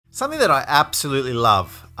Something that I absolutely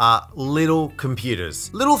love are little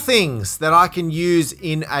computers. Little things that I can use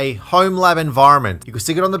in a home lab environment. You can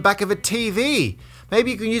stick it on the back of a TV.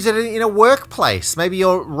 Maybe you can use it in a workplace. Maybe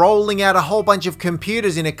you're rolling out a whole bunch of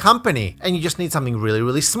computers in a company and you just need something really,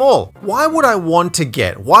 really small. Why would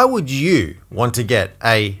you want to get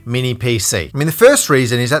a mini PC? I mean, the first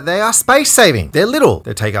reason is that they are space saving. They're little.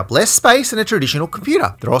 They take up less space than a traditional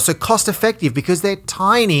computer. They're also cost effective because they're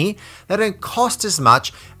tiny. They don't cost as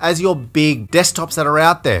much as your big desktops that are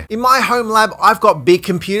out there. In my home lab, I've got big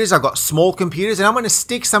computers, I've got small computers, and I'm going to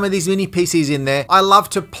stick some of these mini PCs in there. I love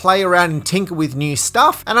to play around and tinker with new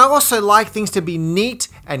stuff, and I also like things to be neat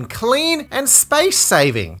and clean and space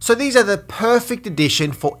saving. So these are the perfect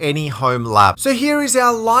addition for any home lab. So here is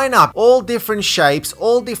our lineup, all different shapes,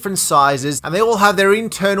 all different sizes, and they all have their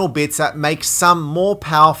internal bits that make some more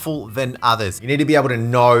powerful than others. You need to be able to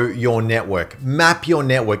know your network, map your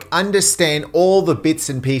network, understand all the bits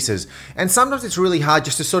and pieces. And sometimes it's really hard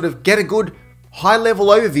just to sort of get a good high-level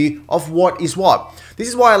overview of what is what. This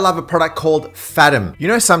is why I love a product called Faddom. You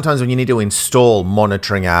know, sometimes when you need to install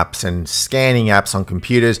monitoring apps and scanning apps on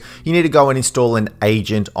computers, you need to go and install an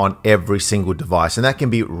agent on every single device, and that can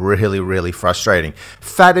be really, really frustrating.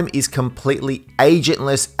 Faddom is completely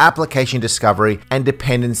agentless application discovery and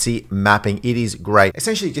dependency mapping. It is great.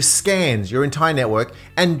 Essentially, it just scans your entire network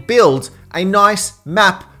and builds a nice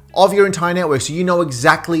map of your entire network so you know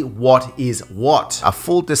exactly what is what. A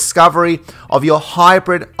full discovery of your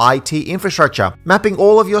hybrid IT infrastructure, mapping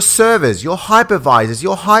all of your servers, your hypervisors,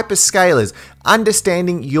 your hyperscalers,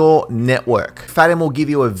 understanding your network. Faddom will give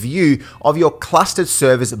you a view of your clustered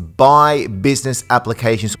servers by business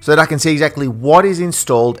applications so that I can see exactly what is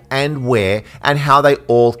installed and where and how they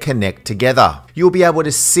all connect together. You'll be able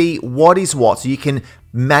to see what is what so you can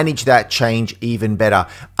manage that change even better.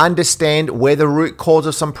 Understand where the root cause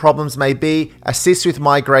of some problems may be, assist with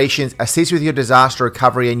migrations, assist with your disaster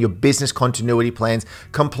recovery and your business continuity plans,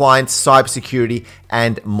 compliance, cybersecurity,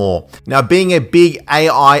 and more. Now, being a big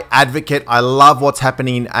AI advocate, I love what's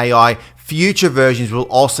happening in AI. Future versions will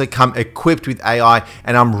also come equipped with AI,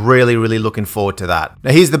 and I'm really, really looking forward to that.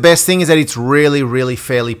 Now, here's the best thing is that it's really, really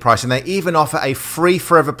fairly priced, and they even offer a free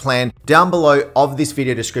forever plan down below of this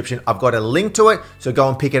video description. I've got a link to it, so go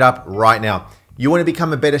and pick it up right now. You want to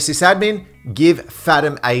become a better sysadmin? Give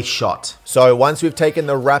Faddom a shot. So once we've taken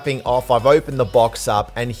the wrapping off, I've opened the box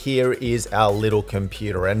up and here is our little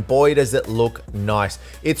computer. And boy, does it look nice.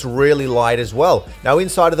 It's really light as well. Now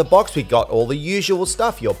inside of the box, we got all the usual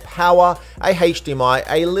stuff, your power, a HDMI,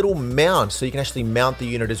 a little mount, so you can actually mount the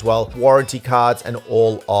unit as well, warranty cards and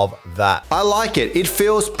all of that. I like it. It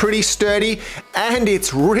feels pretty sturdy and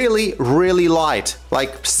it's really, really light,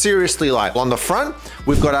 like seriously light. On the front,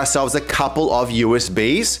 we've got ourselves a couple of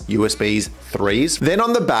USBs 3s. Then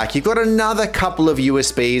on the back, you've got another couple of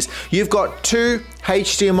USBs. You've got 2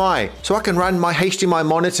 HDMI, so I can run my HDMI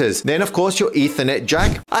monitors. Then of course your Ethernet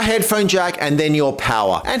jack, a headphone jack, and then your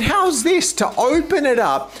power. And how's this? To open it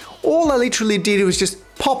up, all I literally did was just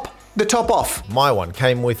pop the top off. My one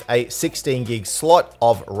came with a 16 gig slot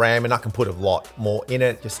of RAM, and I can put a lot more in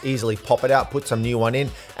it. Just easily pop it out, put some new one in,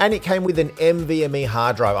 and it came with an NVMe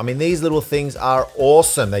hard drive. I mean, these little things are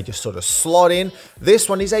awesome. They just sort of slot in. This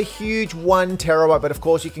one is a huge 1 terabyte, but of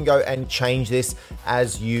course you can go and change this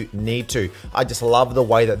as you need to. I just love the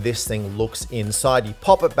way that this thing looks inside. You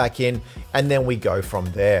pop it back in, and then we go from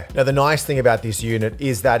there. Now, the nice thing about this unit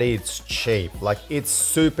is that it's cheap. Like, it's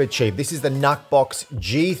super cheap. This is the Knuckbox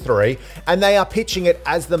G3, and they are pitching it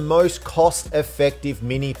as the most cost-effective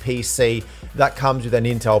mini PC that comes with an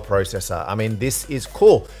Intel processor. I mean, this is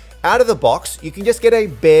cool. Out of the box, you can just get a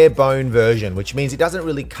bare bone version, which means it doesn't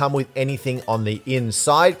really come with anything on the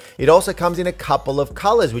inside. It also comes in a couple of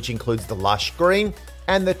colors, which includes the lush green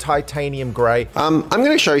and the titanium gray. I'm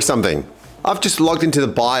gonna show you something. I've just logged into the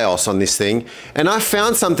BIOS on this thing and I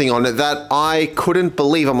found something on it that I couldn't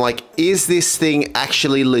believe. I'm like, is this thing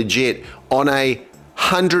actually legit on a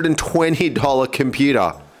 $120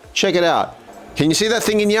 computer? Check it out. Can you see that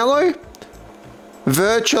thing in yellow?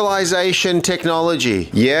 Virtualization technology.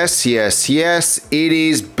 Yes, yes, yes, it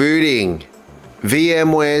is booting.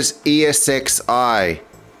 VMware's ESXi.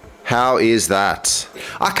 How is that?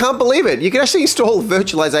 I can't believe it. You can actually install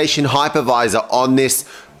virtualization hypervisor on this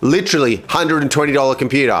literally $120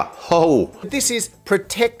 computer. Oh. This is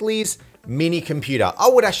Protectli's mini computer. I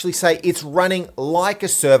would actually say it's running like a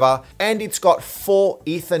server, and it's got 4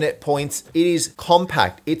 Ethernet points. It is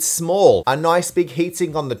compact, it's small, a nice big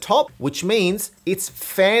heatsink on the top, which means it's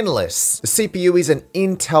fanless. The CPU is an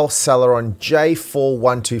Intel Celeron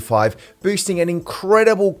J4125, boosting an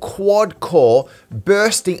incredible quad core,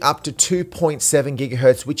 bursting up to 2.7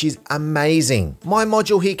 gigahertz, which is amazing. My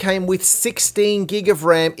module here came with 16 gig of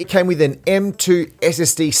RAM. It came with an M2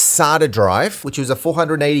 SSD SATA drive, which was a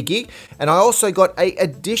 480 gig. And I also got an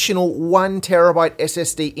additional 1 terabyte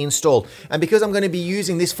SSD installed. And because I'm going to be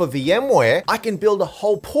using this for VMware, I can build a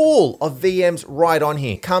whole pool of VMs right on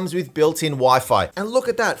here. Comes with built-in Wi-Fi. And look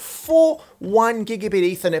at that, 4 1 gigabit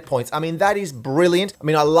Ethernet points. I mean, that is brilliant. I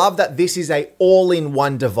mean, I love that this is a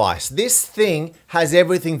all-in-one device. This thing has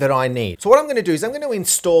everything that I need. So what I'm gonna do is I'm gonna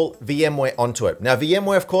install VMware onto it. Now,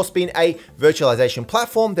 VMware, of course, being a virtualization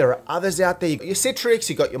platform, there are others out there. You got your Citrix,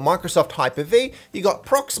 you got your Microsoft Hyper-V, you got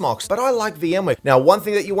Proxmox, but I like VMware. Now, one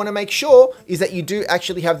thing that you wanna make sure is that you do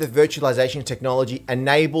actually have the virtualization technology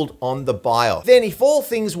enabled on the BIOS. Then if all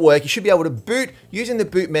things work, you should be able to boot using the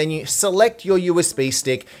boot menu, select your USB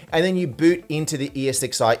stick, and then you boot into the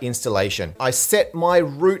ESXi installation. I set my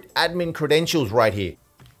root admin credentials right here.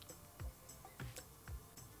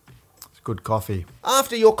 It's good coffee.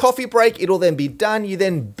 After your coffee break, it'll then be done. You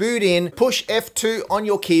then boot in, push F2 on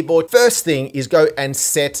your keyboard. First thing is go and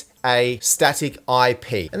set a static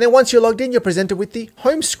IP. And then once you're logged in, you're presented with the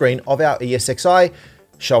home screen of our ESXi,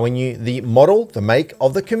 showing you the model, the make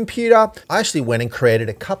of the computer. I actually went and created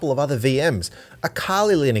a couple of other VMs, a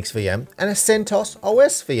Kali Linux VM and a CentOS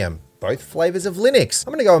OS VM, both flavors of Linux.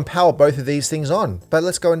 I'm gonna go and power both of these things on, but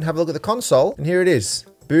let's go and have a look at the console. And here it is,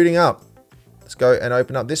 booting up. Let's go and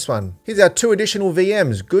open up this one. Here's our 2 additional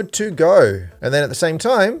VMs, good to go. And then at the same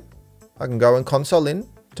time, I can go and console in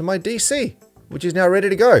to my DC, which is now ready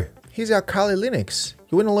to go. Here's our Kali Linux.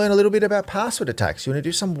 You want to learn a little bit about password attacks. You want to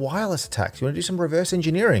do some wireless attacks. You want to do some reverse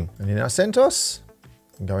engineering. And in our CentOS,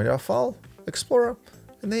 you can go into our File Explorer,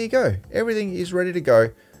 and there you go. Everything is ready to go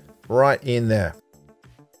right in there.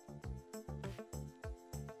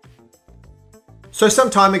 So some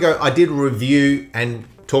time ago, I did review and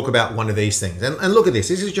talk about one of these things. And look at this.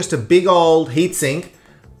 This is just a big old heatsink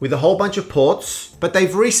with a whole bunch of ports, but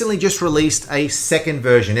they've recently just released a second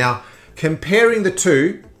version. Now, comparing the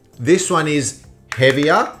two, this one is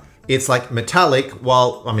heavier. It's like metallic.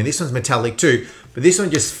 While, I mean, this one's metallic too, but this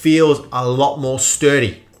one just feels a lot more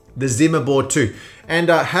sturdy. The ZimaBoard too. And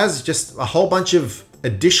has just a whole bunch of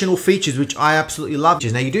additional features, which I absolutely love.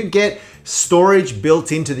 Now you do get storage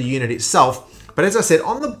built into the unit itself, but as I said,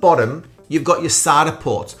 on the bottom, you've got your SATA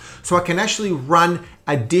ports. So I can actually run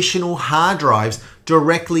additional hard drives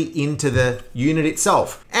directly into the unit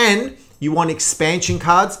itself. And you want expansion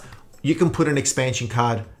cards, you can put an expansion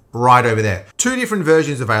card right over there. 2 different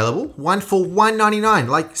versions available, one for $199,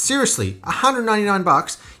 like seriously, 199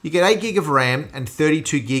 bucks. You get 8 gig of RAM and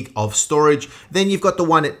 32 gig of storage. Then you've got the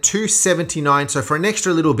one at $279, so for an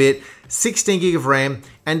extra little bit, 16 gig of RAM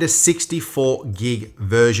and a 64 gig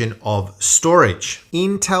version of storage.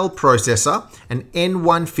 Intel processor, an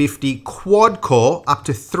N150 quad core up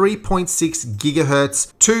to 3.6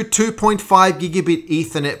 gigahertz to 2.5 gigabit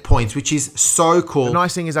Ethernet points, which is so cool. The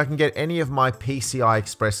nice thing is I can get any of my PCI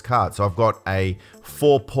Express cards. So I've got a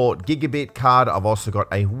 4-port gigabit card. I've also got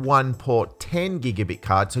a 1-port 10 gigabit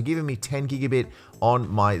card. So giving me 10 gigabit on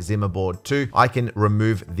my ZimaBoard too. I can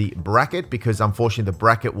remove the bracket because unfortunately the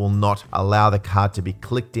bracket will not allow the card to be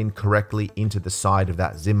clicked in correctly into the side of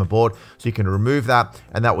that ZimaBoard. So you can remove that,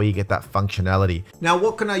 and that way you get that functionality. Now,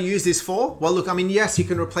 what can I use this for? Well, look, I mean, yes, you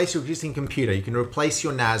can replace your existing computer. You can replace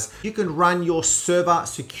your NAS. You can run your server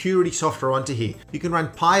security software onto here. You can run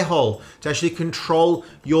Pi-hole to actually control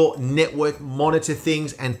your network, monitor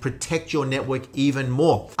things, and protect your network even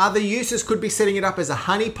more. Other uses could be setting it up as a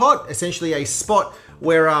honeypot, essentially a spot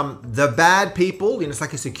where the bad people, you know, it's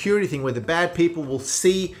like a security thing where the bad people will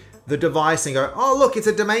see the device and go, oh, look, it's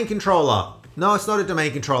a domain controller. No, it's not a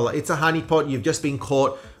domain controller. It's a honeypot. You've just been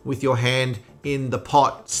caught with your hand in the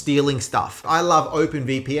pot stealing stuff. I love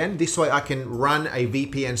OpenVPN. This way I can run a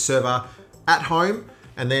VPN server at home,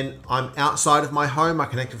 and then I'm outside of my home. I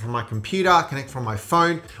connect it from my computer, I connect from my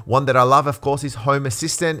phone. One that I love, of course, is Home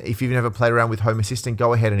Assistant. If you've never played around with Home Assistant,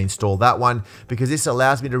 go ahead and install that one because this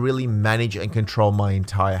allows me to really manage and control my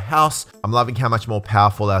entire house. I'm loving how much more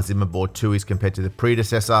powerful our ZimaBoard 2 is compared to the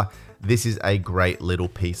predecessor. This is a great little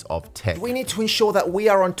piece of tech. We need to ensure that we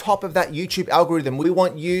are on top of that YouTube algorithm. We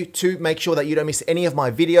want you to make sure that you don't miss any of my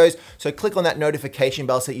videos. So click on that notification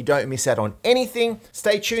bell so you don't miss out on anything.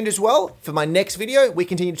 Stay tuned as well for my next video. We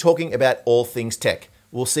continue talking about all things tech.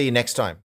 We'll see you next time.